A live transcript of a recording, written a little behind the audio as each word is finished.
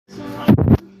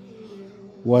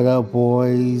What up,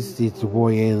 boys? It's your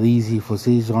boy Elise for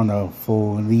Season on the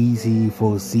For Elise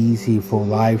for CC for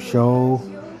live show.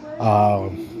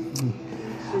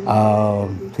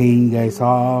 Paying you guys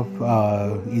off.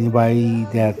 Anybody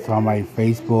that's on my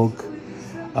Facebook,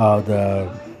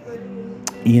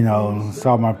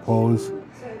 saw my post.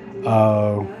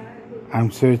 Uh, I'm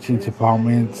searching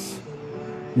departments,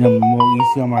 more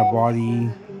easy on my body.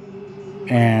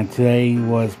 And today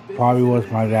was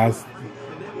my last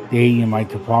day in my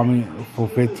department for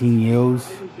 15 years.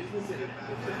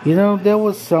 There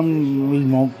was some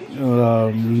remote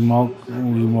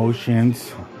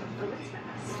emotions,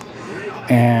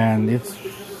 and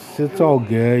it's all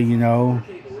good.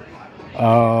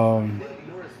 Um,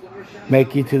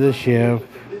 Make it to the shift.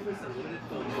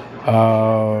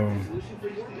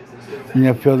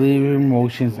 Feel the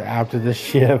emotions after the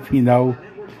shift.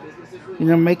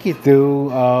 Make it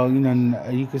through.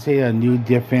 You could say a new,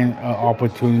 different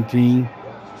opportunity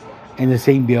in the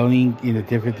same building in a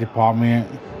different department,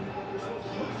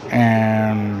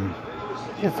 and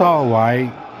it's all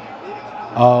right.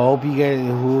 Hope you guys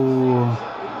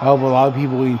I hope a lot of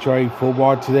people enjoy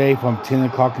football today from 10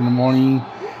 o'clock in the morning.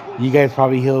 You guys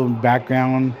probably hear in the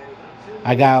background.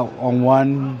 I got on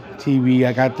one TV,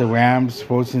 I got the Rams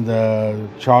posting the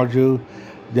Chargers.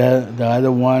 The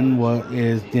other one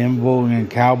is Denver and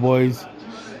Cowboys.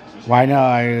 Why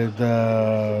not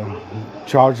the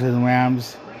Chargers and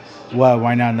Rams? Well,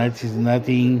 why not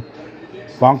nothing?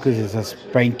 Broncos is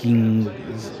spanking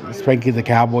the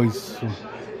Cowboys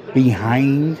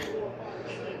behind.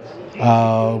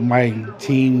 My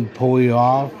team pulled it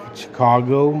off,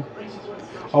 Chicago.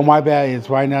 Oh, my bad. It's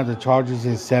right now the Chargers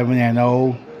is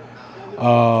 7-0.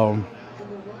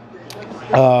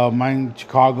 My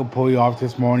Chicago pulled it off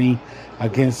this morning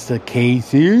against the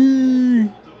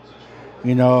KC.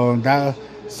 That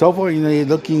so far, you're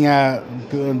looking at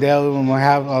they'll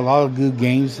have a lot of good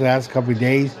games the last couple of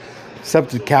days,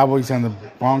 except the Cowboys and the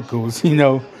Broncos.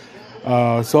 So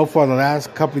far the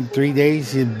last 3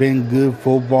 days it's been good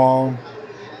football.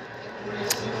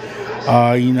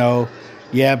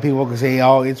 Yeah, people can say,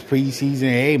 "Oh, it's preseason."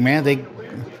 Hey, man, it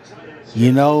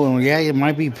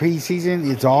might be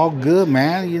preseason. It's all good,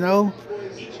 man.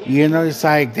 It's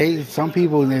like some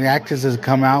people, the actresses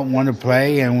come out, want to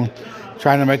play, and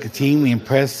trying to make a team,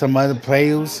 impress some other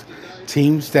players,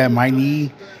 teams that might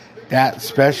need that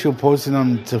special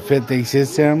person to fit their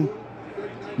system.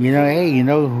 Hey,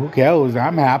 who cares?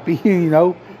 I'm happy, baby.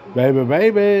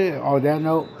 On that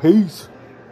note, peace.